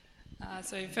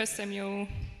So 1 Samuel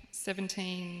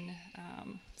 17,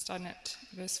 starting at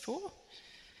verse 4.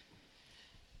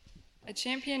 A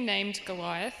champion named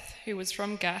Goliath, who was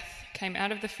from Gath, came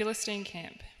out of the Philistine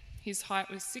camp. His height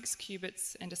was 6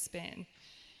 cubits and a span.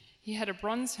 He had a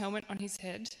bronze helmet on his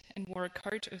head and wore a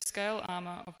coat of scale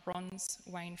armour of bronze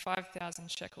weighing 5,000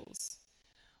 shekels.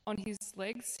 On his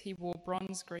legs he wore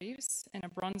bronze greaves, and a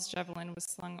bronze javelin was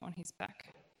slung on his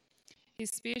back.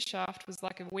 His spear shaft was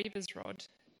like a weaver's rod,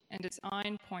 and its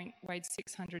iron point weighed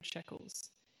 600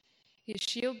 shekels. His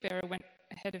shield bearer went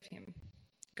ahead of him.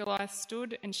 Goliath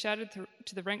stood and shouted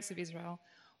to the ranks of Israel,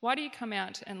 "Why do you come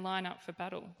out and line up for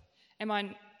battle? Am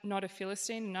I not a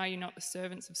Philistine, and are you not the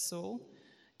servants of Saul?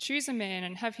 Choose a man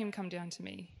and have him come down to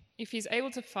me. If he is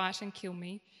able to fight and kill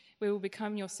me, we will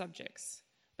become your subjects.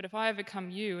 But if I overcome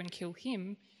you and kill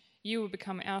him, you will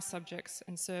become our subjects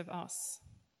and serve us."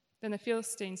 Then the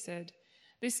Philistine said,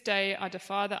 "This day I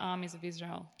defy the armies of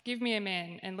Israel. Give me a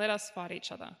man and let us fight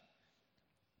each other."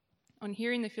 On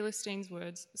hearing the Philistines'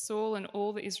 words, Saul and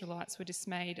all the Israelites were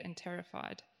dismayed and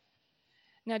terrified.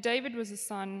 Now David was the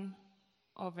son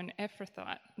of an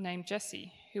Ephrathite named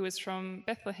Jesse, who was from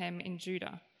Bethlehem in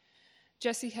Judah.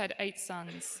 Jesse had 8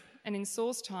 sons, and in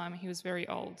Saul's time he was very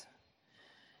old.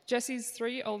 Jesse's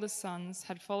 3 oldest sons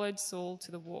had followed Saul to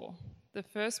the war. The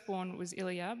firstborn was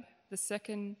Eliab, the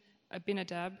second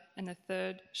Abinadab, and the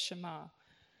third Shammah.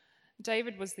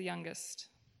 David was the youngest.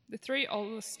 The 3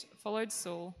 oldest followed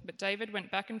Saul, but David went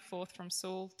back and forth from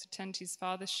Saul to tend his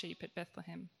father's sheep at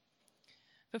Bethlehem.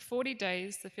 For 40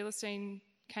 days the Philistine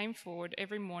came forward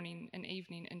every morning and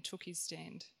evening and took his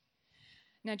stand.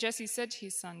 Now Jesse said to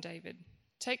his son David,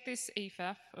 "Take this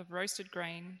ephah of roasted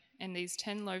grain and these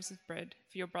 10 loaves of bread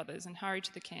for your brothers and hurry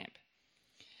to the camp.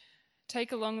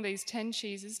 Take along these 10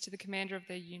 cheeses to the commander of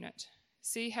their unit.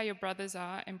 See how your brothers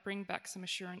are and bring back some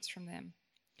assurance from them."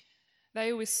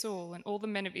 They are with Saul and all the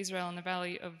men of Israel in the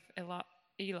valley of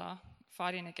Elah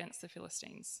fighting against the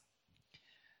Philistines.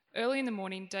 Early in the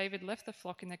morning, David left the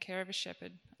flock in the care of a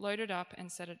shepherd, loaded up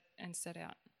and set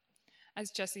out,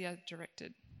 as Jesse had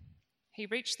directed. He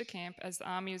reached the camp as the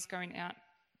army was going out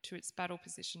to its battle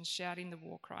positions, shouting the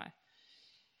war cry.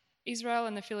 Israel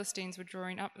and the Philistines were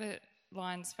drawing up their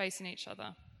lines facing each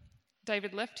other.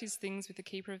 David left his things with the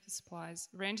keeper of the supplies,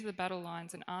 ran to the battle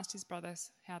lines and asked his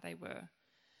brothers how they were.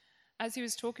 As he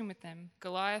was talking with them,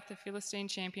 Goliath, the Philistine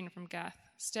champion from Gath,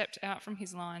 stepped out from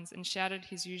his lines and shouted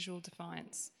his usual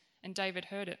defiance, and David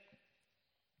heard it.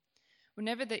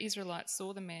 Whenever the Israelites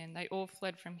saw the man, they all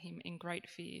fled from him in great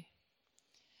fear.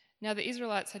 Now the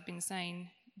Israelites had been saying,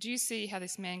 "Do you see how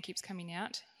this man keeps coming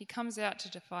out? He comes out to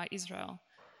defy Israel.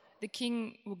 The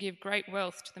king will give great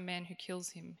wealth to the man who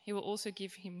kills him. He will also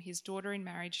give him his daughter in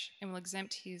marriage and will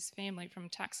exempt his family from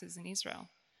taxes in Israel."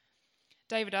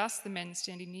 David asked the men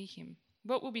standing near him,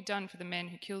 "What will be done for the man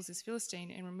who kills this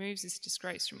Philistine and removes this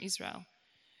disgrace from Israel?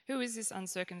 Who is this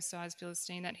uncircumcised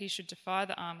Philistine that he should defy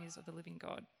the armies of the living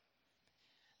God?"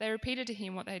 They repeated to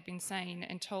him what they had been saying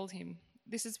and told him,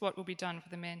 "This is what will be done for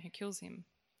the man who kills him."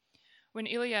 When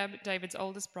Eliab, David's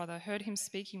oldest brother, heard him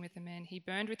speaking with the man, he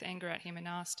burned with anger at him and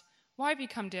asked, "Why have you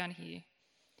come down here?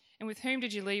 And with whom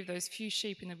did you leave those few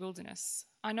sheep in the wilderness?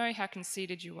 I know how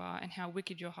conceited you are and how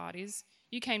wicked your heart is.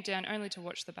 You came down only to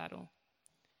watch the battle."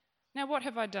 "Now what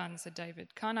have I done?" said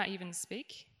David. "Can't I even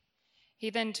speak?" He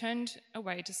then turned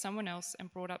away to someone else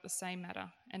and brought up the same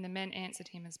matter, and the men answered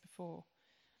him as before.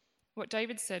 What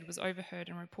David said was overheard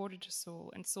and reported to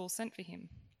Saul, and Saul sent for him.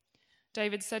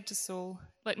 David said to Saul,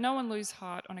 "Let no one lose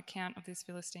heart on account of this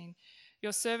Philistine.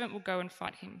 Your servant will go and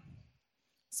fight him."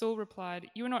 Saul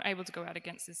replied, "You are not able to go out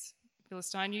against this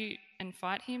Philistine and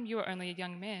fight him. You are only a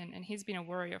young man, and he's been a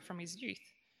warrior from his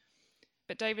youth."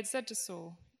 But David said to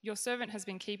Saul, "Your servant has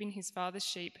been keeping his father's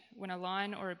sheep when a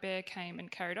lion or a bear came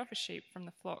and carried off a sheep from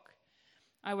the flock.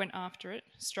 I went after it,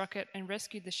 struck it, and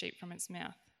rescued the sheep from its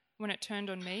mouth. When it turned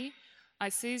on me, I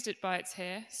seized it by its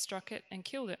hair, struck it, and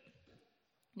killed it.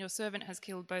 Your servant has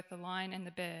killed both the lion and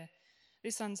the bear.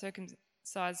 This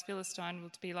uncircumcised Philistine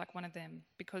will be like one of them,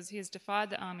 because he has defied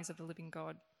the armies of the living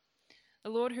God. The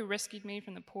Lord who rescued me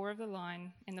from the paw of the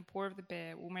lion and the paw of the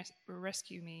bear will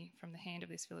rescue me from the hand of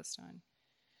this Philistine."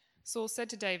 Saul said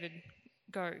to David,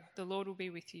 "Go, the Lord will be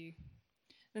with you."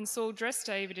 Then Saul dressed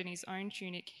David in his own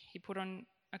tunic. He put on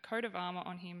a coat of armor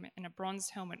on him and a bronze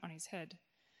helmet on his head.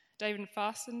 David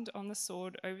fastened on the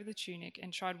sword over the tunic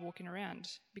and tried walking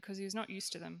around, because he was not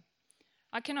used to them.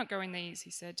 "I cannot go in these," he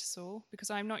said to Saul,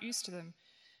 "because I am not used to them."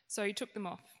 So he took them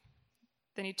off.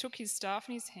 Then he took his staff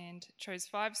in his hand, chose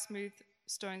 5 smooth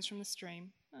stones from the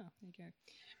stream. Oh, there you go.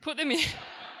 Put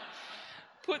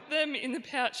them in the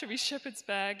pouch of his shepherd's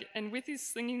bag, and with his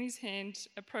sling in his hand,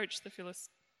 approached the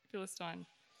Philistine.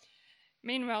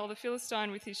 Meanwhile, the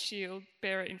Philistine with his shield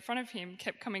bearer in front of him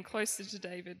kept coming closer to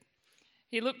David.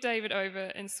 He looked David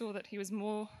over and saw that he was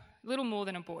little more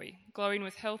than a boy, glowing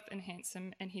with health and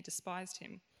handsome, and he despised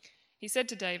him. He said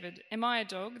to David, "Am I a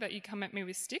dog that you come at me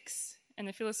with sticks?" And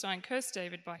the Philistine cursed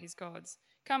David by his gods.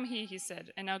 "Come here," he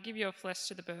said, "and I'll give your flesh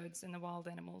to the birds and the wild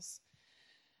animals."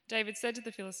 David said to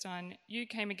the Philistine, "You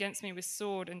came against me with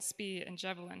sword and spear and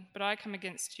javelin, but I come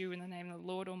against you in the name of the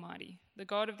Lord Almighty, the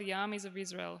God of the armies of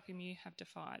Israel, whom you have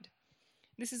defied.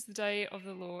 This is the day of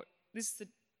the Lord.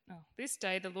 This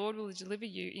day the Lord will deliver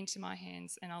you into my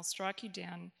hands, and I'll strike you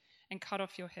down and cut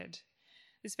off your head.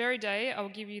 This very day I will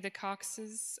give you the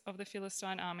carcasses of the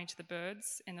Philistine army to the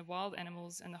birds and the wild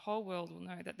animals, and the whole world will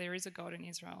know that there is a God in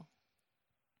Israel.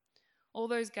 All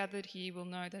those gathered here will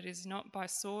know that it is not by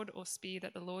sword or spear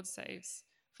that the Lord saves,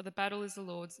 for the battle is the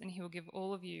Lord's, and he will give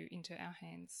all of you into our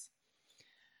hands."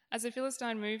 As the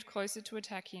Philistine moved closer to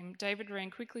attack him, David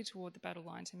ran quickly toward the battle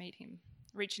line to meet him.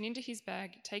 Reaching into his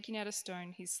bag, taking out a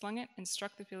stone, he slung it and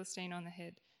struck the Philistine on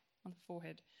the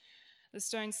forehead. The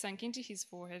stone sank into his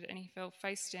forehead, and he fell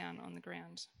face down on the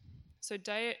ground. So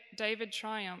David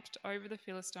triumphed over the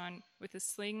Philistine with a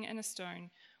sling and a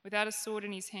stone. Without a sword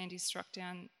in his hand, he struck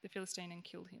down the Philistine and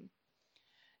killed him.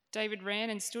 David ran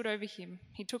and stood over him.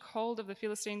 He took hold of the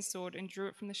Philistine's sword and drew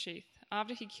it from the sheath.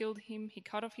 After he killed him, he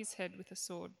cut off his head with a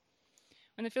sword.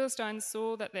 When the Philistines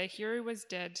saw that their hero was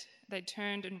dead, they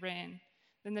turned and ran.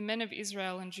 Then the men of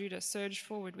Israel and Judah surged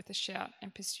forward with a shout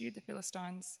and pursued the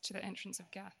Philistines to the entrance of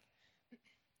Gath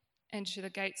and to the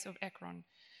gates of Ekron.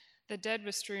 The dead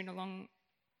were strewn along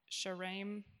the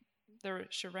Shaaraim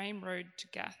road to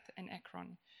Gath and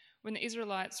Ekron. When the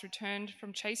Israelites returned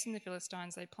from chasing the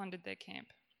Philistines, they plundered their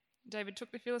camp. David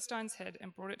took the Philistine's head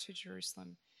and brought it to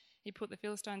Jerusalem. He put the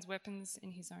Philistines' weapons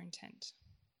in his own tent.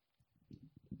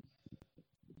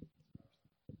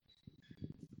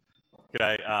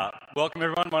 G'day. Welcome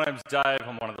everyone. My name's Dave.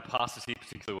 I'm one of the pastors here.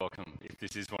 Particularly welcome if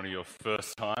this is one of your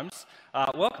first times.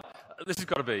 Welcome. This has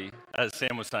got to be, as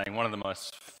Sam was saying, one of the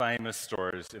most famous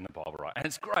stories in the Bible, right? And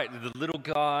it's great. The little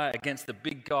guy against the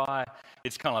big guy.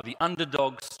 It's kind of like the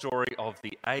underdog story of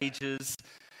the ages.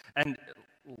 And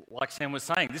like Sam was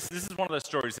saying, this is one of those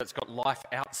stories that's got life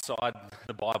outside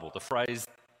the Bible. The phrase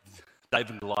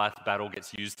David and Goliath battle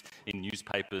gets used in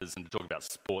newspapers and to talk about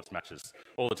sports matches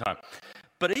all the time.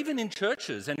 But even in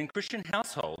churches and in Christian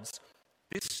households,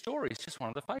 this story is just one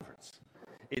of the favourites.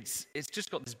 It's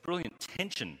just got this brilliant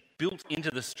tension built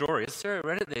into the story. As Sarah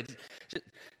read it there,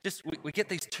 we get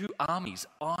these two armies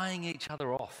eyeing each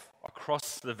other off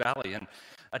across the valley, and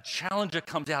a challenger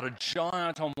comes out, a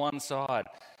giant on one side,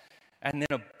 and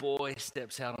then a boy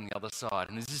steps out on the other side.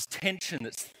 And there's this tension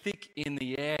that's thick in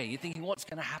the air. You're thinking, what's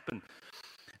going to happen?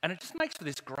 And it just makes for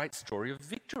this great story of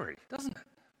victory, doesn't it?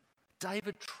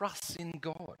 David trusts in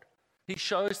God. He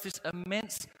shows this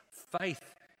immense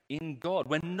faith in God.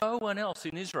 When no one else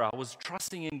in Israel was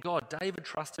trusting in God, David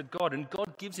trusted God, and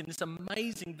God gives him this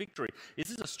amazing victory. This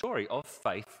is a story of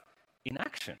faith in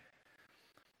action.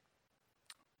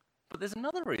 But there's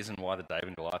another reason why the David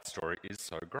and Goliath story is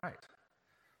so great.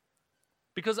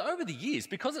 Because over the years,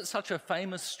 because it's such a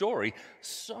famous story,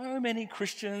 so many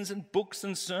Christians and books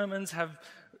and sermons have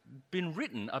been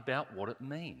written about what it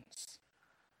means.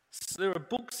 So there are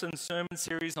books and sermon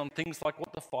series on things like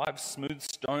what the 5 smooth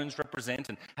stones represent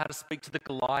and how to speak to the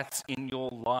Goliaths in your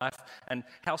life and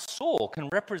how Saul can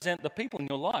represent the people in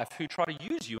your life who try to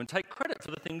use you and take credit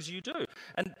for the things you do.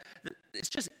 And it's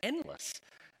just endless.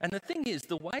 And the thing is,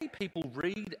 the way people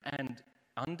read and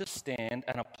understand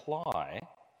and apply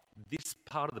this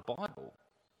part of the Bible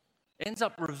ends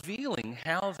up revealing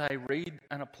how they read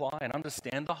and apply and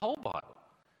understand the whole Bible.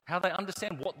 How they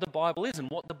understand what the Bible is and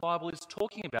what the Bible is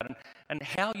talking about, and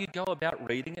how you go about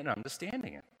reading and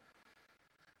understanding it.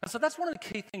 And so that's one of the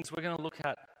key things we're going to look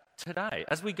at today.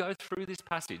 As we go through this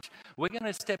passage, we're going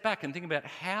to step back and think about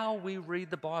how we read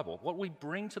the Bible, what we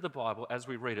bring to the Bible as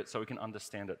we read it so we can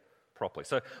understand it properly.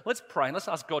 So let's pray and let's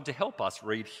ask God to help us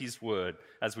read his word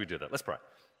as we do that. Let's pray.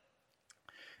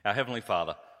 Our Heavenly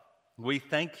Father, we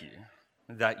thank you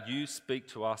that you speak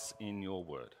to us in your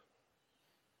word.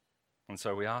 And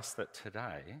so we ask that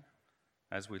today,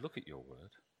 as we look at your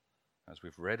word, as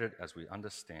we've read it, as we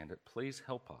understand it, please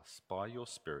help us by your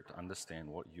Spirit to understand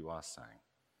what you are saying.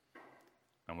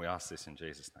 And we ask this in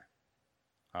Jesus' name.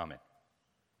 Amen.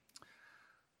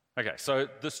 Okay, so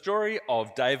the story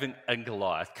of David and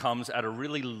Goliath comes at a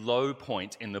really low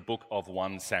point in the book of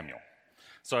 1 Samuel.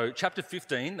 So chapter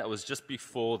 15, that was just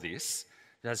before this,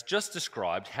 has just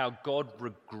described how God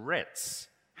regrets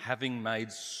having made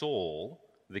Saul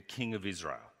the king of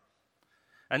Israel.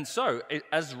 And so,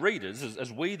 as readers, as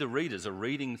we the readers are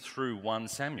reading through 1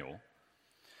 Samuel,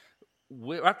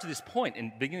 we're up to this point in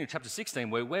the beginning of chapter 16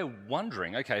 where we're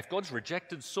wondering, okay, if God's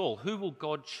rejected Saul, who will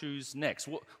God choose next?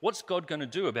 What's God going to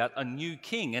do about a new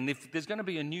king? And if there's going to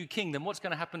be a new king, then what's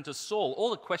going to happen to Saul? All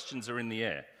the questions are in the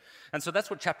air. And so that's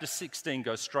what chapter 16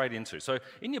 goes straight into. So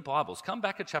in your Bibles, come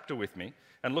back a chapter with me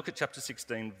and look at chapter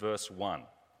 16, verse 1.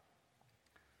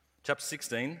 Chapter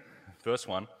 16, verse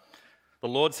 1. The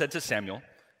Lord said to Samuel,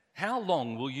 "How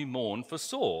long will you mourn for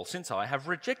Saul, since I have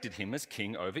rejected him as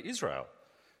king over Israel?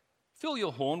 Fill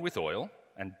your horn with oil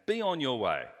and be on your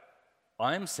way.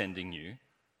 I am sending you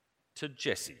to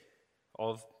Jesse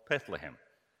of Bethlehem.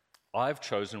 I've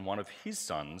chosen one of his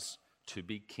sons to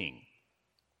be king."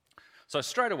 So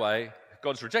straight away,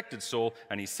 God's rejected Saul,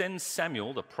 and he sends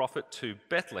Samuel, the prophet, to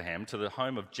Bethlehem, to the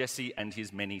home of Jesse and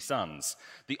his many sons,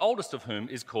 the oldest of whom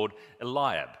is called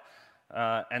Eliab.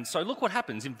 And so look what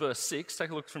happens in verse 6.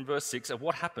 Take a look from verse 6 of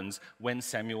what happens when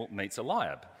Samuel meets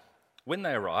Eliab. When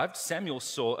they arrived, Samuel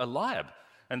saw Eliab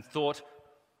and thought,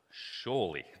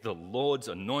 "Surely the Lord's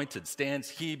anointed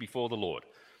stands here before the Lord."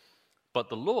 But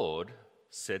the Lord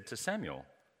said to Samuel,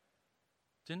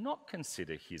 "Do not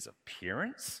consider his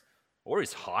appearance or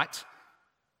his height,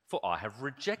 for I have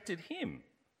rejected him.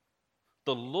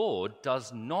 The Lord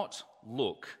does not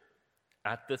look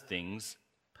at the things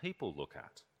people look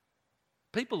at.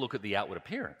 People look at the outward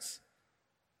appearance,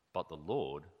 but the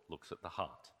Lord looks at the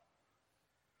heart."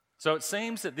 So it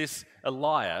seems that this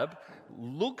Eliab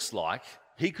looks like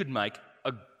he could make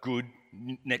a good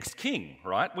next king,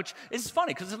 right? Which is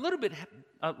funny because it's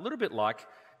a little bit like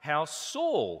how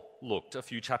Saul looked a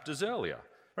few chapters earlier.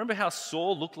 Remember how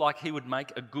Saul looked like he would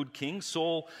make a good king?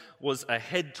 Saul was a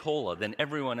head taller than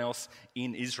everyone else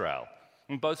in Israel.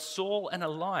 And both Saul and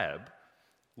Eliab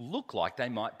look like they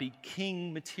might be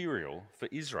king material for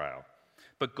Israel.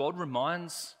 But God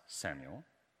reminds Samuel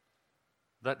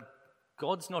that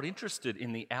God's not interested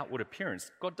in the outward appearance.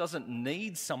 God doesn't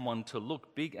need someone to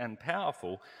look big and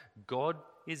powerful. God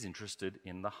is interested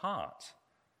in the heart,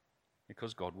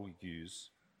 because God will use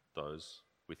those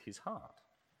with his heart.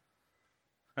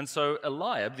 And so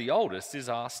Eliab, the oldest, is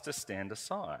asked to stand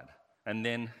aside. And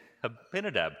then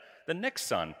Abinadab, the next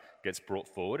son, gets brought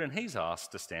forward and he's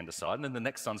asked to stand aside. And then the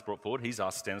next son's brought forward, he's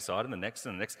asked to stand aside, and the next,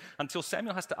 until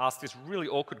Samuel has to ask this really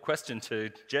awkward question to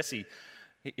Jesse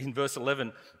in verse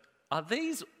 11. "Are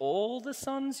these all the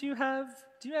sons you have?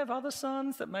 Do you have other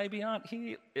sons that maybe aren't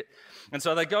here?" And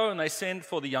so they go and they send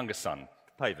for the youngest son,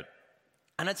 David.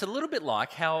 And it's a little bit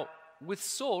like how with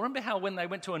Saul, remember how when they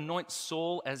went to anoint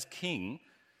Saul as king,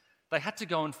 they had to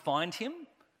go and find him,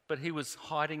 but he was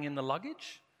hiding in the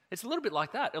luggage? It's a little bit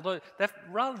like that. Although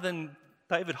rather than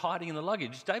David hiding in the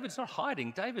luggage, David's not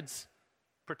hiding, David's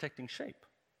protecting sheep.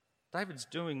 David's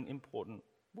doing important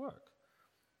work.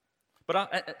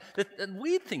 But the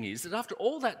weird thing is that after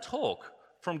all that talk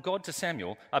from God to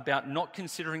Samuel about not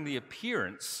considering the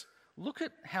appearance, look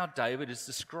at how David is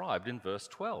described in verse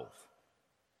 12.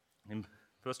 In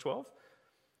verse 12,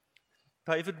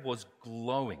 David was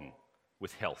glowing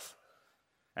with health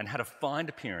and had a fine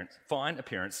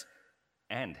appearance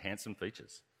and handsome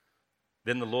features.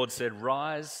 Then the Lord said,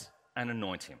 "Rise and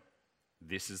anoint him.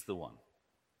 This is the one."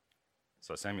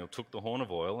 So Samuel took the horn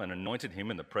of oil and anointed him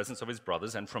in the presence of his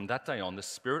brothers, and from that day on, the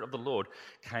Spirit of the Lord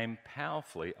came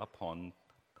powerfully upon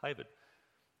David.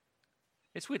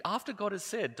 It's weird. After God has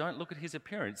said, don't look at his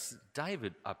appearance,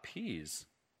 David appears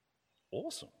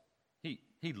awesome.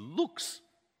 He looks,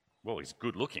 well, he's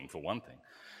good looking for one thing.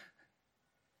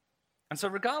 And so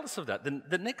regardless of that,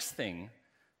 the next thing,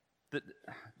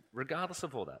 regardless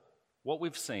of all that, what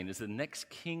we've seen is the next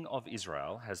king of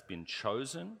Israel has been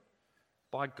chosen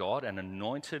by God and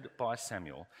anointed by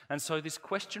Samuel. And so this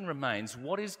question remains,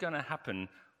 what is going to happen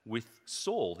with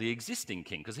Saul, the existing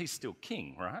king? Because he's still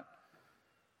king, right?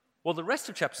 Well, the rest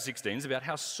of chapter 16 is about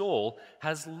how Saul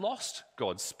has lost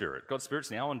God's Spirit. God's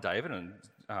Spirit's now on David and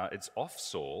it's off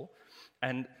Saul.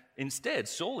 And instead,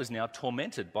 Saul is now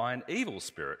tormented by an evil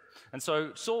spirit. And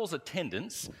so Saul's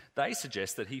attendants, they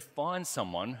suggest that he finds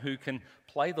someone who can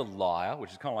play the lyre,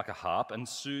 which is kind of like a harp, and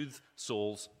soothe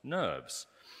Saul's nerves.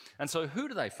 And so who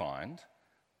do they find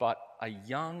but a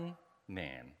young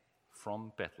man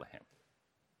from Bethlehem,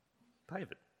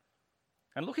 David.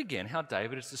 And look again how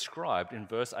David is described in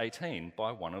verse 18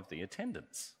 by one of the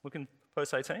attendants. Look in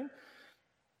verse 18.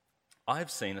 "I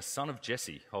have seen a son of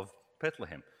Jesse of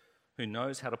Bethlehem who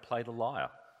knows how to play the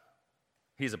lyre.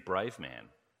 He is a brave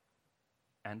man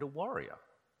and a warrior.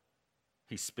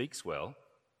 He speaks well,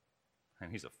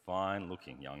 and he's a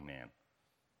fine-looking young man,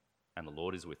 and the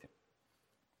Lord is with him."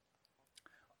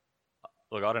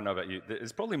 Look, I don't know about you.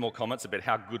 There's probably more comments about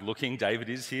how good-looking David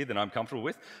is here than I'm comfortable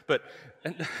with. But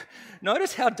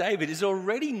notice how David is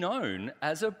already known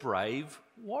as a brave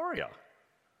warrior.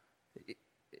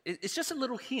 It's just a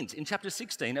little hint in chapter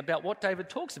 16 about what David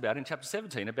talks about in chapter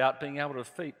 17 about being able to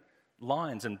defeat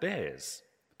lions and bears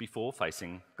before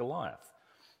facing Goliath.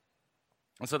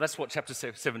 And so that's what chapter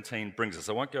 17 brings us.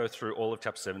 I won't go through all of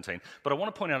chapter 17, but I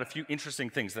want to point out a few interesting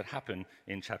things that happen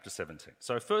in chapter 17.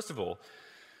 So first of all,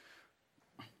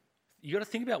 you've got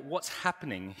to think about what's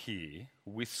happening here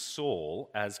with Saul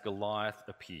as Goliath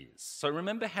appears. So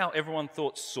remember how everyone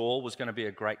thought Saul was going to be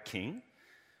a great king?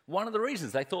 One of the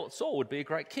reasons they thought Saul would be a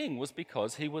great king was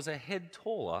because he was a head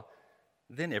taller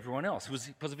than everyone else. It was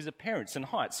because of his appearance and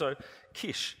height. So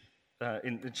Kish,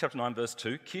 in chapter 9, verse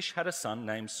 2, Kish had a son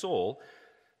named Saul,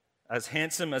 as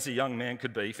handsome as a young man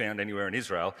could be found anywhere in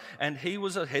Israel, and he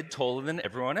was a head taller than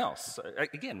everyone else. So,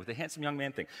 again, with the handsome young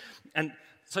man thing. And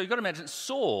so you've got to imagine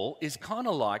Saul is kind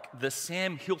of like the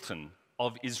Sam Hilton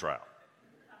of Israel.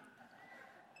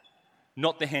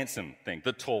 Not the handsome thing,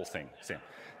 the tall thing, Sam.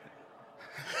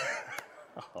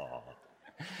 Oh.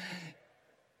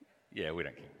 Yeah, we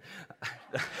don't care.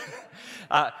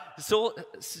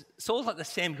 Saul's like the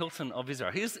Sam Hilton of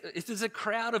Israel. If there's a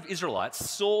crowd of Israelites,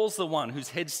 Saul's the one whose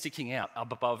head's sticking out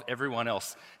up above everyone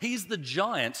else. He's the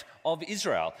giant of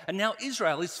Israel. And now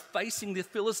Israel is facing the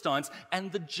Philistines,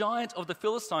 and the giant of the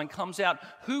Philistine comes out.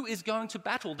 Who is going to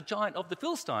battle the giant of the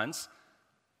Philistines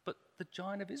but the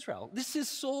giant of Israel? This is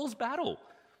Saul's battle.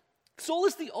 Saul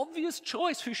is the obvious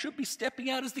choice who should be stepping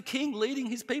out as the king, leading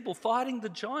his people, fighting the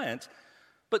giant.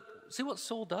 But see what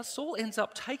Saul does? Saul ends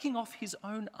up taking off his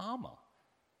own armor.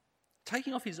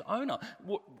 Taking off his own armor.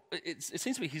 It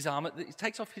seems to be his armor. He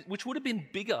takes off which would have been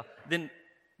bigger than,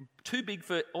 too big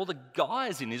for all the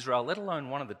guys in Israel, let alone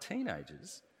one of the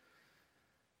teenagers.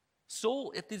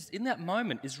 Saul, in that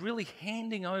moment, is really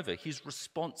handing over his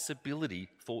responsibility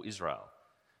for Israel.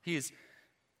 He's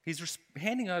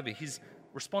handing over his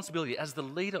responsibility as the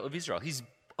leader of Israel. He's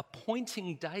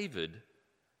appointing David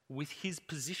with his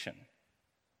position.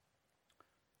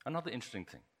 Another interesting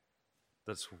thing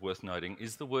that's worth noting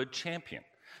is the word champion.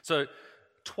 So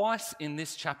twice in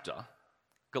this chapter,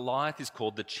 Goliath is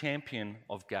called the champion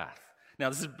of Gath. Now,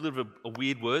 this is a bit of a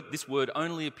weird word. This word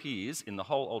only appears in the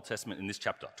whole Old Testament in this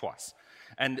chapter, twice.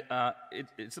 And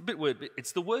it's a bit weird.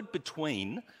 It's the word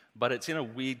between, but it's in a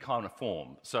weird kind of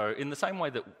form. So in the same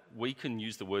way that we can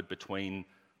use the word between,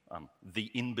 the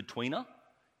in-betweener,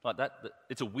 like that,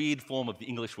 it's a weird form of the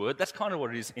English word. That's kind of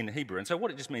what it is in Hebrew. And so what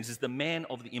it just means is the man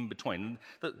of the in-between.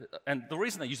 And the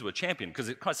reason they use the word champion, because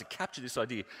it tries to capture this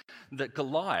idea that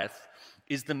Goliath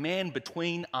is the man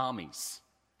between armies.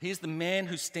 He is the man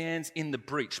who stands in the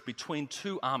breach between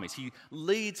two armies. He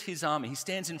leads his army. He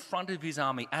stands in front of his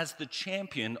army as the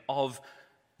champion of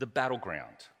the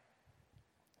battleground.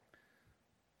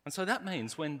 And so that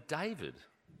means when David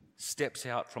steps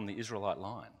out from the Israelite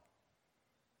line,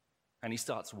 and he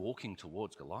starts walking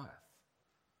towards Goliath.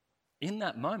 In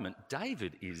that moment,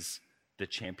 David is the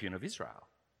champion of Israel.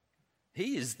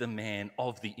 He is the man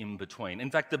of the in-between. In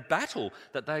fact, the battle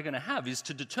that they're going to have is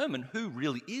to determine who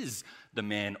really is the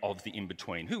man of the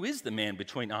in-between. Who is the man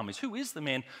between armies? Who is the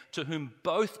man to whom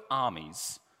both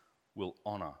armies will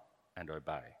honour and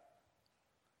obey?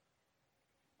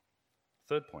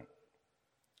 Third point.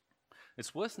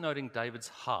 It's worth noting David's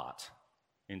heart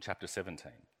in chapter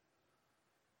 17.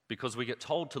 Because we get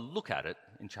told to look at it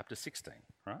in chapter 16,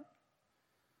 right?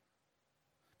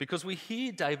 Because we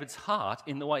hear David's heart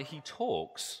in the way he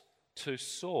talks to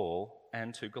Saul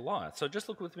and to Goliath. So just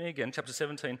look with me again, chapter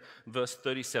 17, verse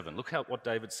 37. Look what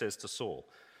David says to Saul.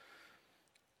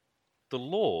 The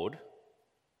Lord,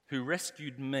 who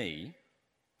rescued me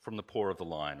from the paw of the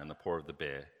lion and the paw of the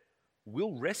bear,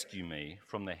 will rescue me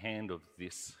from the hand of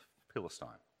this Philistine.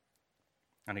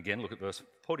 And again, look at verse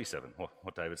 47,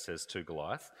 what David says to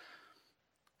Goliath.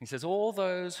 He says, all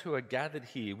those who are gathered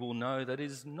here will know that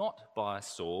it is not by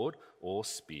sword or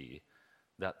spear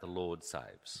that the Lord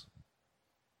saves.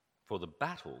 For the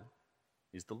battle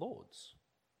is the Lord's,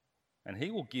 and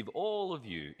he will give all of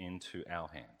you into our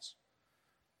hands.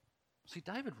 See,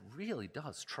 David really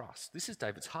does trust. This is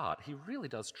David's heart. He really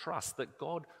does trust that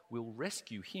God will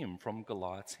rescue him from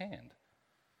Goliath's hand.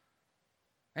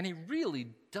 And he really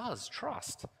does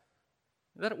trust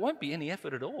that it won't be any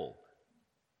effort at all.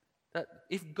 That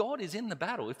if God is in the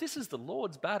battle, if this is the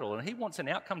Lord's battle and he wants an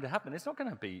outcome to happen, it's not going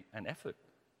to be an effort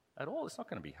at all. It's not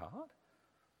going to be hard.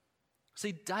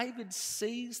 See, David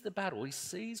sees the battle. He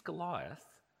sees Goliath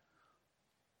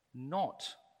not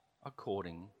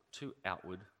according to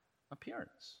outward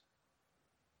appearance,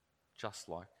 just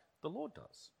like the Lord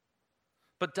does.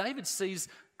 But David sees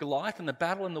Goliath and the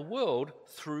battle in the world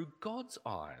through God's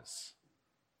eyes.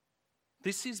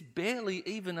 This is barely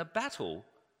even a battle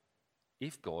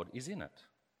if God is in it.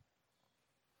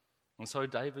 And so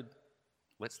David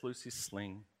lets loose his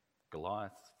sling,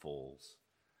 Goliath falls.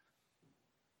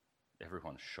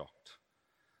 Everyone's shocked.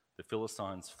 The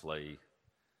Philistines flee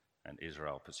and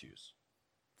Israel pursues.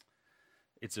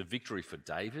 It's a victory for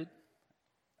David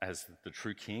as the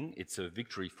true king. It's a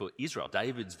victory for Israel.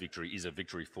 David's victory is a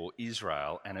victory for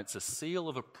Israel, and it's a seal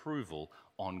of approval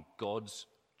on God's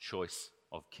choice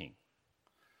of king.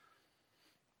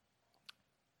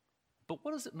 But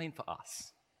what does it mean for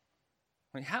us?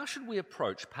 I mean, how should we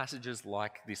approach passages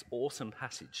like this awesome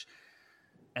passage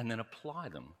and then apply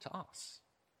them to us?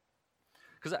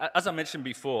 Because as I mentioned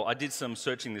before, I did some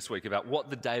searching this week about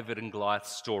what the David and Goliath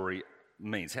story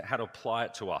means, how to apply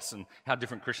it to us, and how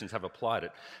different Christians have applied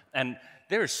it. And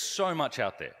there is so much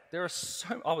out there.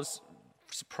 I was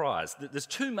surprised. There's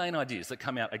two main ideas that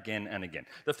come out again and again.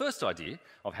 The first idea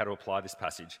of how to apply this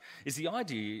passage is the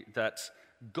idea that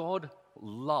God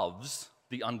loves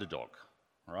the underdog,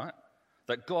 right?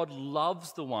 That God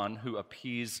loves the one who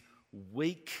appears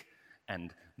weak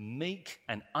and meek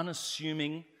and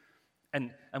unassuming.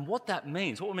 And what that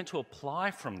means, what we're meant to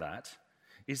apply from that,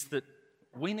 is that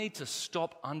we need to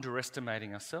stop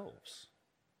underestimating ourselves.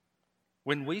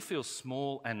 When we feel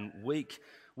small and weak,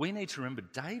 we need to remember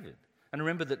David and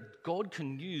remember that God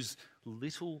can use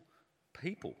little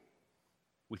people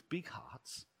with big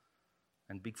hearts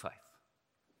and big faith.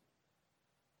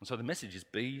 And so the message is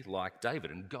be like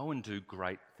David and go and do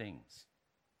great things.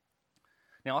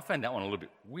 Now, I found that one a little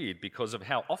bit weird because of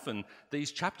how often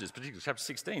these chapters, particularly chapter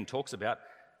 16, talks about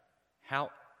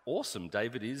how awesome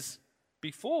David is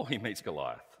before he meets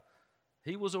Goliath.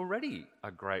 He was already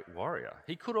a great warrior.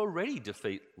 He could already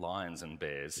defeat lions and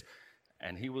bears,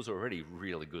 and he was already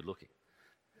really good looking.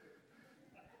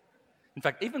 In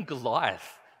fact, even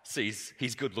Goliath sees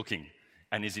he's good looking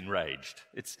and is enraged.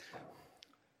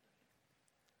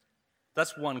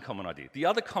 That's one common idea. The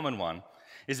other common one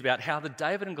is about how the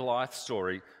David and Goliath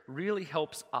story really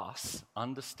helps us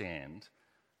understand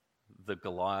the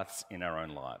Goliaths in our own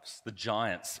lives, the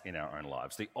giants in our own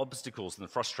lives, the obstacles and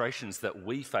the frustrations that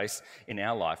we face in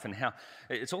our life, and how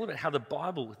it's all about how the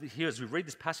Bible, here as we read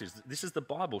this passage, this is the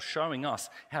Bible showing us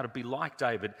how to be like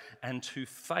David and to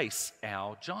face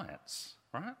our giants,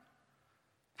 right?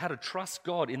 How to trust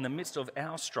God in the midst of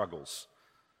our struggles.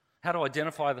 How to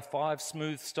identify the 5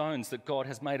 smooth stones that God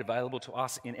has made available to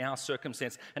us in our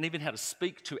circumstance, and even how to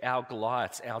speak to our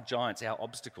Goliaths, our giants, our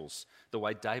obstacles, the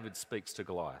way David speaks to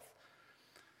Goliath.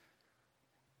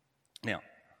 Now,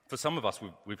 for some of us,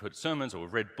 we've heard sermons or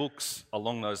we've read books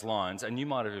along those lines, and you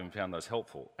might have even found those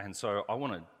helpful. And so I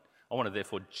want to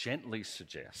therefore gently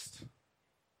suggest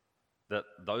that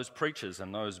those preachers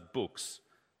and those books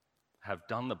have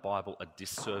done the Bible a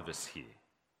disservice here.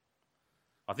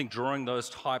 I think drawing those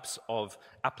types of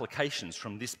applications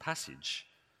from this passage,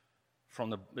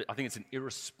 I think it's an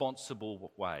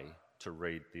irresponsible way to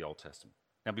read the Old Testament.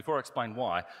 Now, before I explain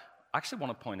why, I actually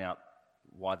want to point out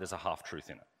why there's a half-truth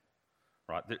in it.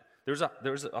 Right? There's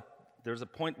a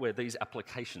point where these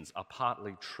applications are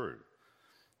partly true.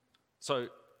 So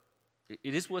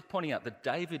it is worth pointing out that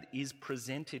David is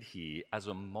presented here as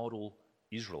a model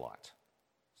Israelite,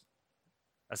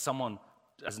 as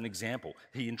an example.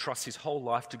 He entrusts his whole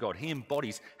life to God. He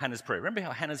embodies Hannah's prayer. Remember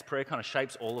how Hannah's prayer kind of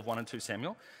shapes all of 1 and 2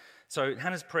 Samuel? So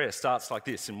Hannah's prayer starts like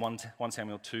this in 1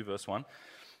 Samuel 2 verse 1.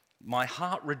 My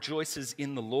heart rejoices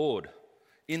in the Lord.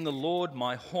 In the Lord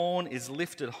my horn is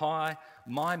lifted high.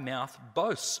 My mouth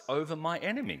boasts over my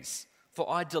enemies. For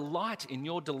I delight in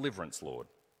your deliverance, Lord.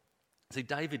 See,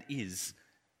 David is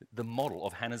the model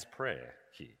of Hannah's prayer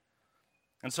here.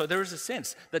 And so there is a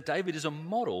sense that David is a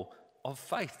model of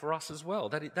faith for us as well.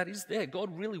 That is there.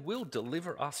 God really will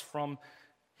deliver us from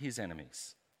his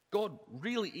enemies. God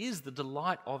really is the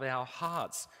delight of our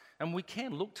hearts. And we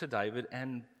can look to David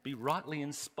and be rightly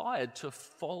inspired to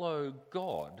follow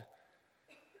God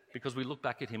because we look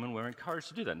back at him and we're encouraged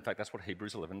to do that. In fact, that's what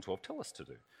Hebrews 11 and 12 tell us to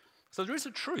do. So there is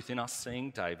a truth in us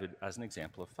seeing David as an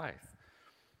example of faith.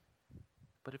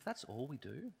 But if that's all we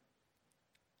do,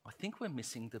 I think we're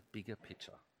missing the bigger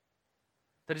picture.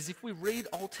 That is, if we read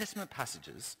Old Testament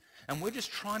passages and we're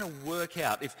just trying to work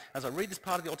out, as I read this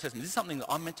part of the Old Testament, is this something that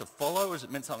I'm meant to follow, or is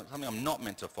it something I'm not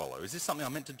meant to follow? Is this something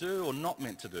I'm meant to do or not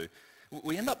meant to do?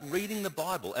 We end up reading the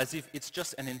Bible as if it's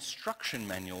just an instruction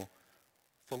manual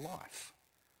for life.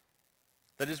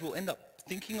 That is, we'll end up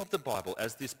thinking of the Bible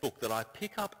as this book that I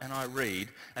pick up and I read,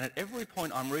 and at every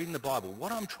point I'm reading the Bible,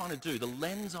 what I'm trying to do, the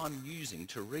lens I'm using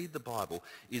to read the Bible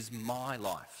is my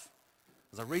life.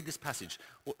 As I read this passage,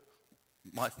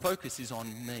 My focus is on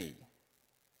me.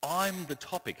 I'm the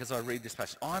topic as I read this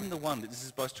passage. I'm the one that this is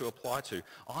supposed to apply to.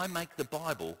 I make the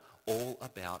Bible all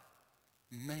about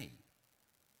me.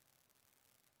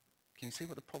 Can you see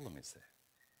what the problem is there?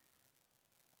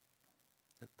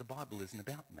 That the Bible isn't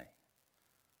about me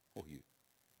or you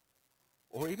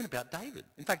or even about David.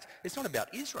 In fact, it's not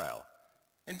about Israel.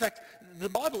 In fact, the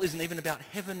Bible isn't even about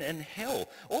heaven and hell.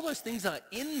 All those things are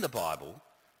in the Bible,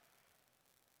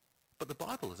 but the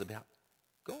Bible is about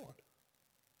God.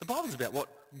 The Bible is about what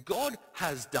God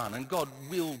has done and God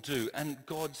will do and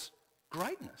God's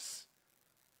greatness.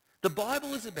 The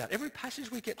Bible is about, every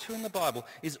passage we get to in the Bible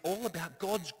is all about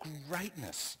God's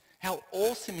greatness, how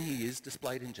awesome he is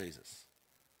displayed in Jesus.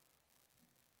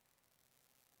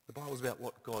 The Bible is about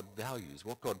what God values,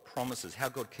 what God promises, how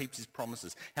God keeps his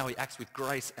promises, how he acts with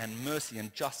grace and mercy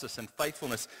and justice and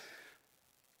faithfulness.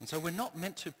 And so we're not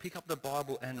meant to pick up the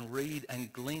Bible and read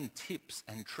and glean tips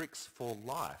and tricks for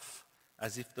life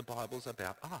as if the Bible's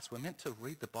about us. We're meant to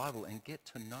read the Bible and get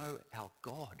to know our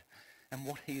God and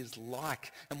what he is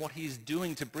like and what he is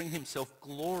doing to bring himself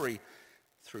glory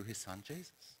through his son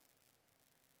Jesus.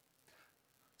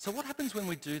 So what happens when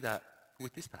we do that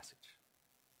with this passage?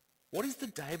 What is the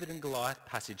David and Goliath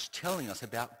passage telling us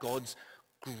about God's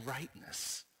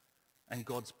greatness and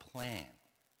God's plan?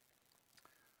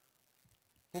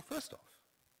 Well, first off,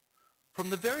 from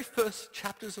the very first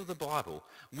chapters of the Bible,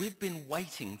 we've been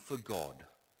waiting for God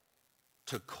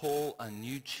to call a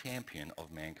new champion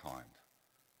of mankind.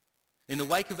 In the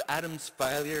wake of Adam's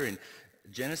failure in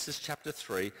Genesis chapter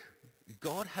 3,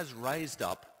 God has raised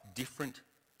up different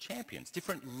champions,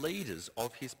 different leaders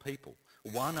of his people,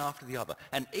 one after the other.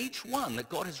 And each one that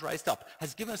God has raised up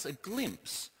has given us a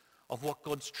glimpse of what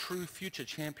God's true future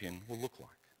champion will look like.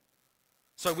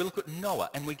 So we look at Noah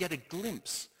and we get a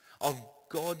glimpse of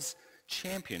God's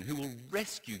champion who will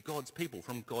rescue God's people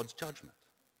from God's judgment.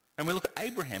 And we look at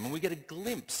Abraham and we get a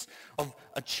glimpse of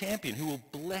a champion who will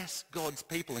bless God's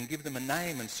people and give them a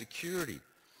name and security.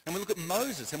 And we look at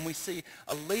Moses and we see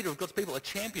a leader of God's people, a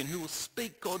champion who will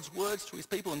speak God's words to his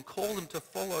people and call them to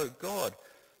follow God.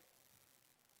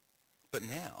 But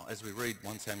now, as we read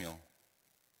 1 Samuel,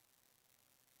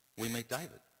 we meet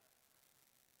David,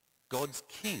 God's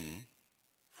king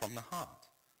from the heart.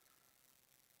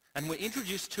 And we're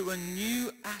introduced to a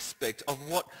new aspect of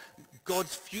what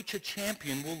God's future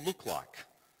champion will look like.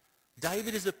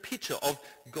 David is a picture of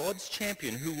God's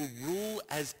champion who will rule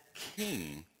as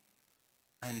king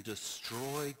and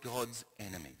destroy God's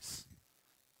enemies.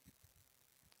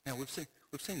 Now, we've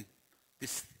seen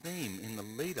this theme in the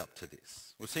lead up to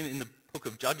this. We've seen it in the book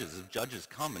of Judges, as judges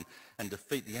come and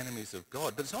defeat the enemies of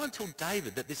God. But it's not until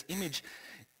David that this image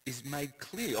is made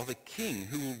clear of a king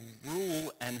who will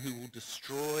rule and who will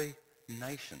destroy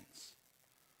nations.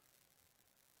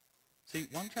 See,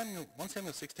 1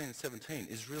 Samuel 16 and 17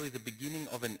 is really the beginning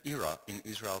of an era in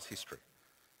Israel's history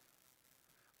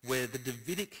where the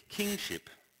Davidic kingship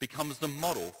becomes the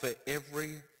model for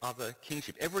every other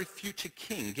kingship. Every future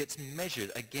king gets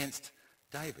measured against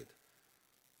David.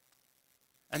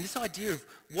 And this idea of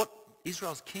what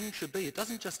Israel's king should be, it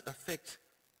doesn't just affect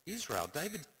Israel.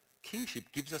 David's kingship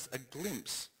gives us a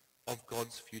glimpse of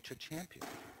God's future champion,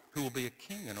 who will be a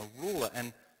king and a ruler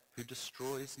and who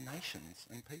destroys nations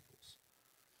and peoples.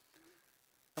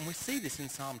 And we see this in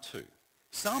Psalm 2.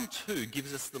 Psalm 2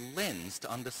 gives us the lens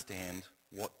to understand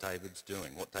what David's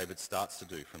doing, what David starts to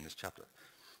do from this chapter.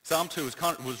 Psalm 2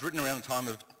 was written around the time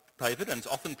of David, and it's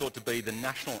often thought to be the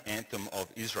national anthem of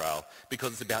Israel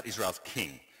because it's about Israel's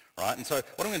king, right? And so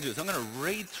what I'm going to do is I'm going to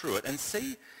read through it and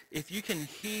see if you can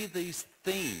hear these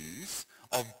themes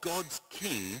of God's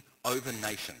king over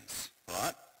nations,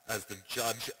 right, as the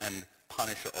judge and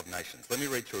punisher of nations. Let me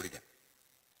read through it again.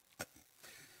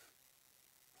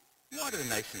 Why do the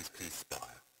nations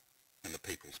conspire and the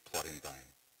peoples plot in vain?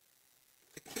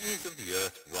 The kings of the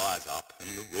earth rise up and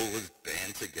the rulers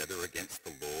band together against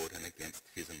the Lord and against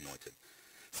his anointed,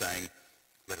 saying,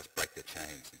 let us break their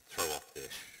chains and throw off their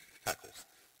shackles.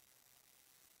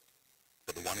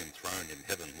 But the one enthroned in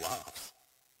heaven laughs.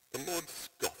 The Lord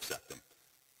scoffs at them.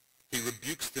 He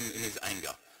rebukes them in his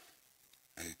anger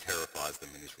and he terrifies them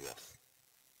in his wrath,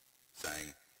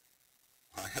 saying,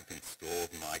 I have installed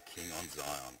my king on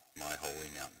Zion, my holy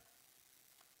mountain.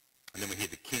 And then we hear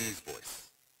the king's voice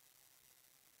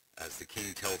as the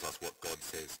king tells us what God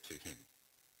says to him.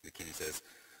 The king says,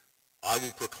 I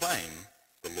will proclaim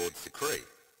the Lord's decree.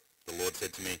 The Lord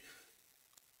said to me,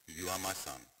 you are my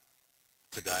son.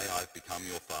 Today I have become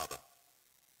your father.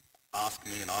 Ask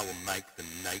me and I will make the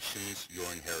nations your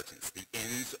inheritance, the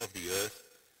ends of the earth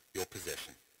your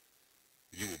possession.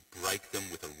 You will break them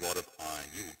with a rod of iron.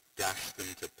 You will dash them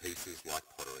to pieces like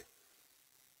pottery.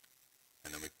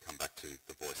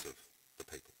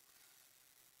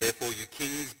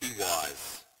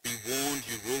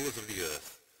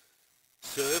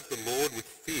 Serve the Lord with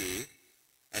fear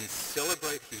and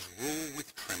celebrate his rule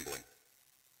with trembling.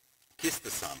 Kiss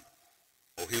the Son,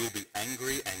 or he will be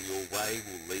angry and your way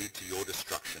will lead to your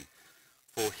destruction,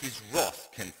 for his wrath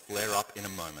can flare up in a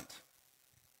moment.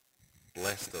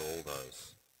 Blessed are all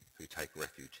those who take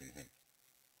refuge in him.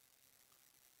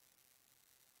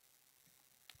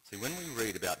 See, when we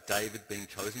read about David being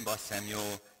chosen by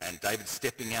Samuel and David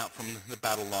stepping out from the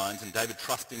battle lines and David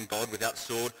trusting God without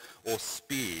sword or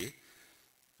spear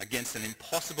against an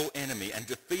impossible enemy and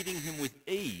defeating him with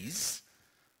ease,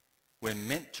 we're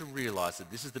meant to realize that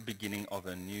this is the beginning of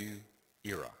a new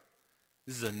era.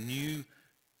 This is a new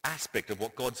aspect of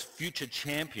what God's future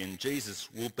champion, Jesus,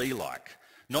 will be like.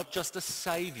 Not just a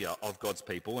savior of God's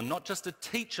people and not just a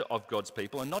teacher of God's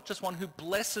people and not just one who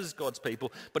blesses God's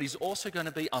people, but he's also going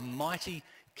to be a mighty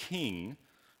king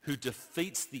who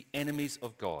defeats the enemies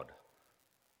of God.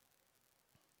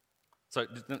 So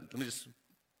let me just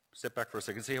step back for a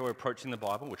second. See how we're approaching the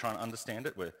Bible? We're trying to understand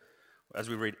it. As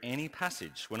we read any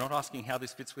passage, we're not asking how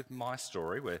this fits with my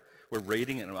story. We're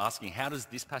reading it and we're asking how does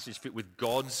this passage fit with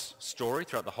God's story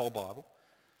throughout the whole Bible,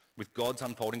 with God's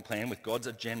unfolding plan, with God's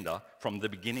agenda from the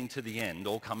beginning to the end,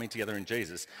 all coming together in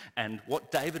Jesus. And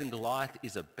what David and Goliath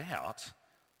is about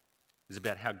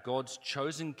how God's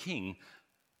chosen king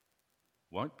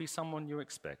won't be someone you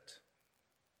expect,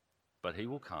 but he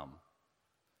will come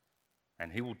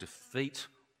and he will defeat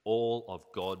all of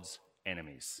God's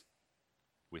enemies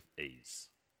with ease.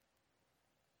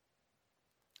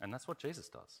 And that's what Jesus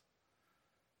does.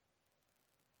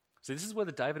 So this is where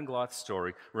the David and Goliath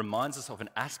story reminds us of an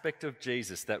aspect of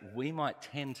Jesus that we might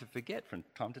tend to forget from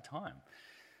time to time.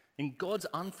 In God's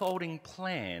unfolding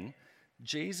plan,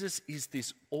 Jesus is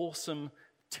this awesome,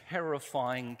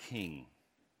 terrifying king.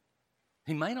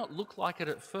 He may not look like it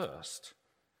at first,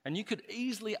 and you could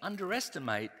easily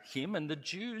underestimate him, and the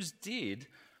Jews did,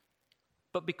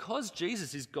 but because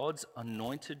Jesus is God's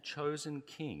anointed, chosen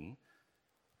king,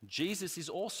 Jesus is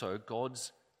also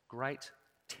God's great,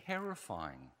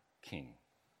 terrifying king.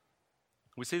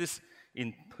 We see this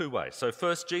in two ways. So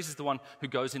first, Jesus is the one who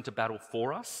goes into battle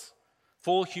for us,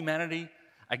 for humanity,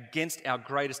 against our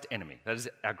greatest enemy. That is,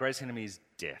 our greatest enemy is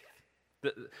death.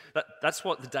 That's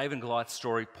what the David and Goliath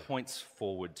story points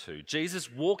forward to.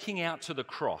 Jesus walking out to the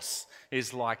cross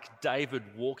is like David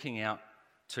walking out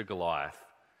to Goliath,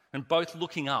 and both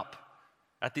looking up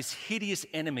at this hideous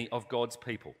enemy of God's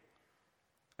people,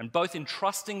 and both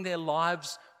entrusting their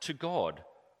lives to God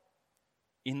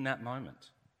in that moment,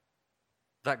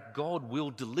 that God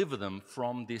will deliver them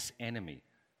from this enemy,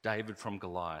 David from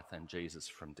Goliath and Jesus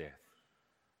from death,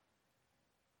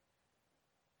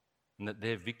 and that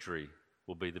their victory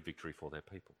will be the victory for their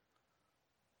people.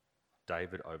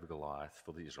 David over Goliath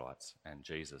for the Israelites and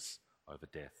Jesus over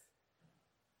death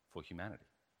for humanity.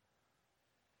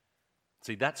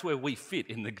 See, that's where we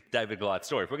fit in the David Goliath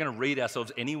story. If we're going to read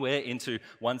ourselves anywhere into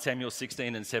 1 Samuel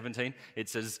 16 and 17, it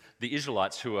says the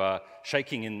Israelites who are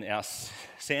shaking in our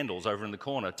sandals over in the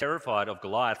corner, terrified of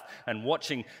Goliath, and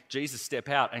watching Jesus step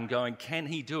out and going, can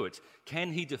he do it?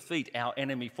 Can he defeat our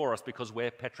enemy for us? Because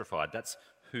we're petrified. That's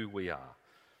who we are.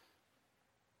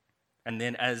 And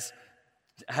then as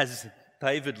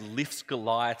David lifts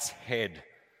Goliath's head,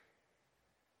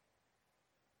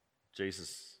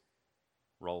 Jesus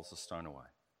rolls the stone away.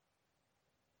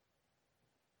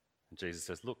 And Jesus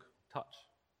says, look, touch.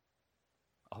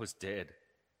 I was dead,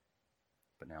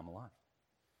 but now I'm alive.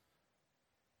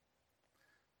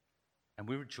 And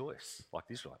we rejoice like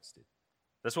the Israelites did.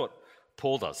 That's what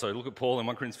Paul does. So look at Paul in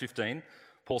 1 Corinthians 15.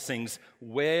 Paul sings,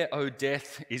 where, O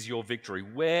death, is your victory?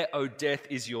 Where, O death,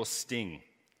 is your sting?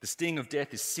 The sting of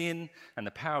death is sin, and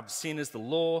the power of sin is the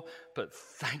law, but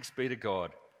thanks be to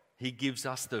God. He gives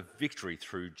us the victory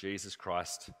through Jesus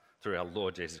Christ, through our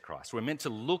Lord Jesus Christ. We're meant to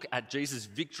look at Jesus'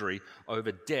 victory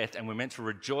over death, and we're meant to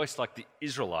rejoice like the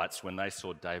Israelites when they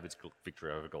saw David's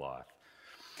victory over Goliath.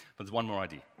 But there's one more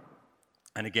idea.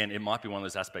 And again, it might be one of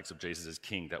those aspects of Jesus as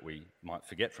king that we might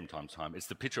forget from time to time. It's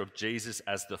the picture of Jesus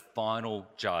as the final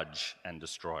judge and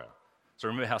destroyer. So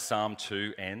remember how Psalm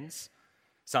 2 ends?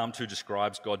 Psalm 2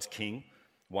 describes God's king,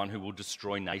 one who will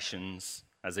destroy nations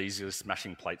as easily as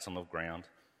smashing plates on the ground,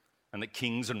 and that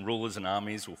kings and rulers and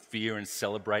armies will fear and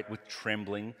celebrate with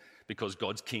trembling because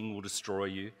God's king will destroy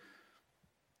you.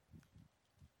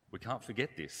 We can't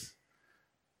forget this.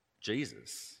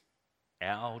 Jesus,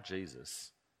 our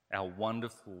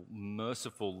wonderful,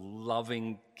 merciful,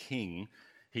 loving king,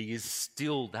 he is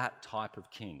still that type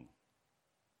of king.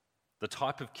 The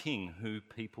type of king who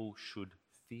people should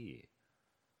fear.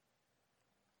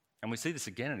 And we see this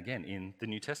again and again in the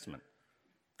New Testament.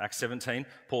 Acts 17,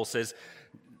 Paul says,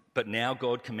 but now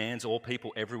God commands all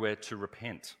people everywhere to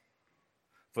repent.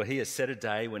 For he has set a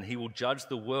day when he will judge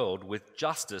the world with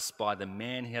justice by the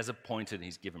man he has appointed.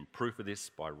 He's given proof of this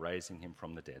by raising him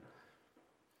from the dead.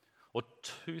 Or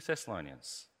 2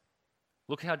 Thessalonians.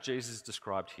 Look how Jesus is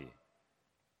described here.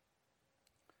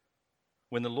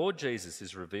 When the Lord Jesus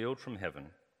is revealed from heaven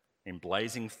in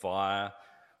blazing fire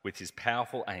with his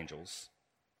powerful angels,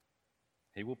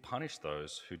 he will punish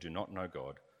those who do not know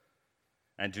God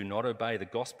and do not obey the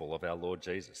gospel of our Lord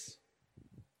Jesus.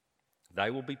 They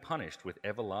will be punished with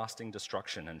everlasting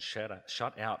destruction and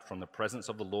shut out from the presence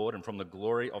of the Lord and from the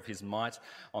glory of his might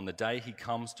on the day he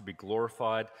comes to be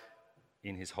glorified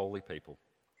in his holy people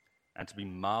and to be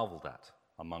marveled at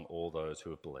among all those who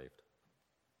have believed.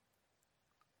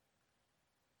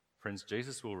 Friends,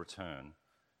 Jesus will return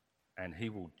and he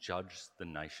will judge the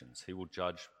nations. He will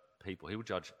judge people. He will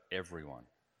judge everyone.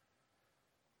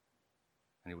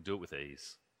 And he will do it with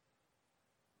ease.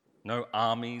 No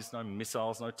armies, no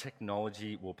missiles, no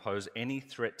technology will pose any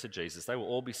threat to Jesus. They will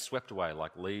all be swept away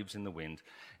like leaves in the wind.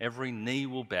 Every knee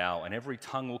will bow and every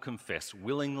tongue will confess,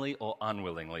 willingly or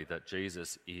unwillingly, that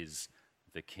Jesus is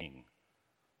the King.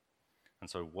 And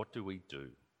so what do we do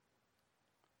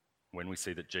when we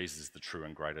see that Jesus is the true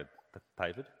and greater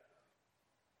David?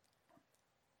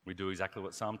 We do exactly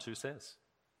what Psalm 2 says.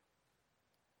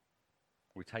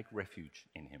 We take refuge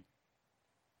in him.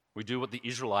 We do what the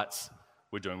Israelites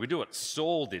were doing. We do what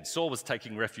Saul did. Saul was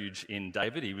taking refuge in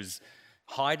David. He was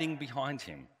hiding behind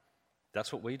him.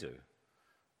 That's what we do.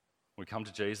 We come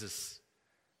to Jesus,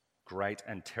 great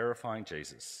and terrifying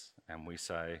Jesus, and we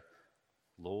say,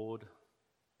 Lord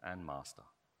and Master,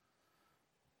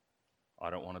 I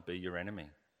don't want to be your enemy.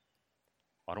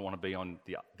 I don't want to be on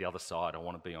the other side. I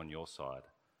want to be on your side.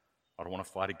 I don't want to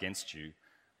fight against you.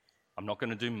 I'm not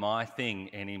going to do my thing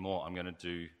anymore. I'm going to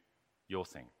do your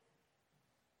thing.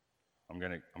 I'm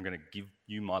going to give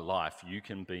you my life. You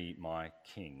can be my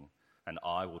king, and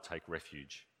I will take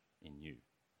refuge in you.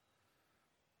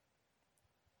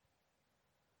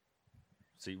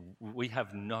 See, we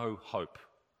have no hope.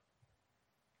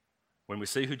 When we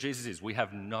see who Jesus is, we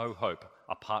have no hope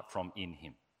apart from in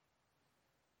him,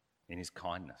 in his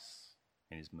kindness,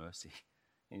 in his mercy,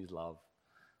 in his love.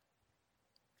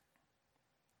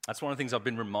 That's one of the things I've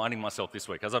been reminding myself this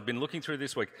week. As I've been looking through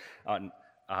this week,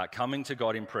 coming to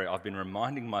God in prayer, I've been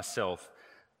reminding myself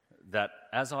that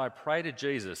as I pray to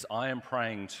Jesus, I am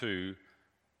praying to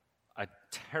a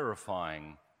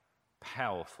terrifying,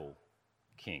 powerful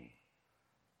King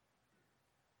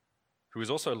who is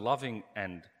also loving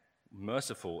and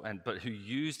merciful, but who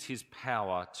used his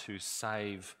power to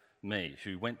save me,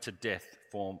 who went to death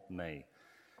for me.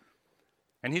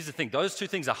 And here's the thing, those 2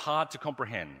 things are hard to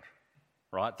comprehend,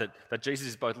 right? That Jesus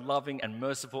is both loving and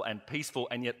merciful and peaceful,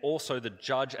 and yet also the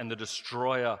judge and the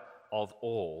destroyer of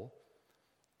all.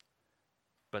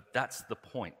 But that's the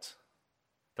point,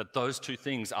 that those 2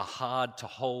 things are hard to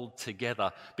hold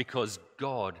together because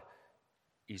God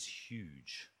is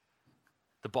huge.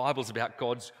 The Bible's about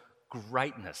God's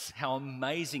greatness, how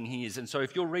amazing he is. And so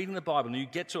if you're reading the Bible and you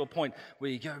get to a point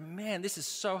where you go, man, this is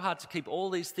so hard to keep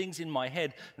all these things in my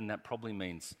head, then that probably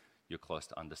means you're close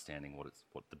to understanding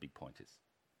what the big point is.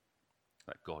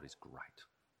 That God is great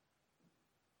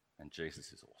and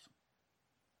Jesus is awesome.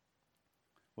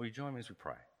 Will you join me as we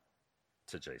pray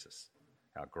to Jesus,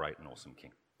 our great and awesome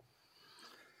King?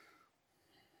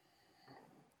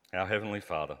 Our Heavenly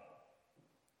Father,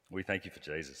 we thank you for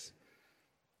Jesus.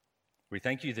 We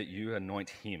thank you that you anoint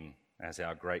him as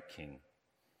our great King,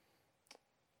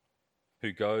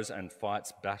 who goes and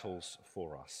fights battles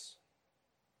for us,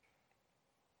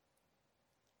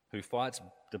 who fights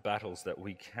the battles that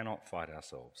we cannot fight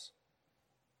ourselves,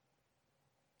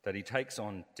 that he takes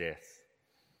on death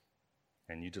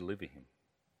and you deliver him.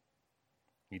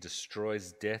 He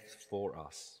destroys death for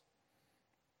us.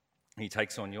 He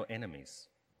takes on your enemies,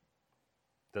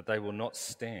 that they will not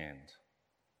stand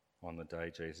on the day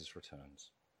Jesus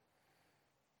returns.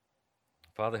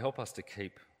 Father, help us to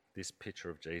keep this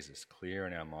picture of Jesus clear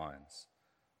in our minds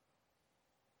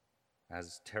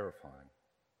as terrifying,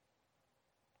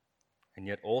 and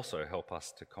yet also help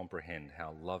us to comprehend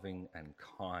how loving and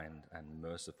kind and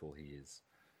merciful he is,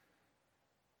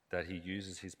 that he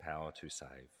uses his power to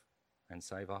save and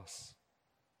save us,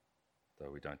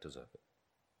 though we don't deserve it.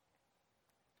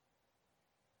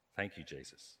 Thank you,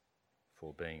 Jesus,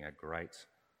 for being a great,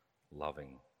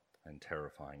 loving and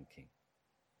terrifying King.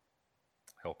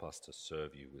 Help us to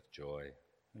serve you with joy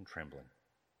and trembling.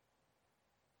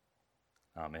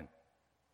 Amen.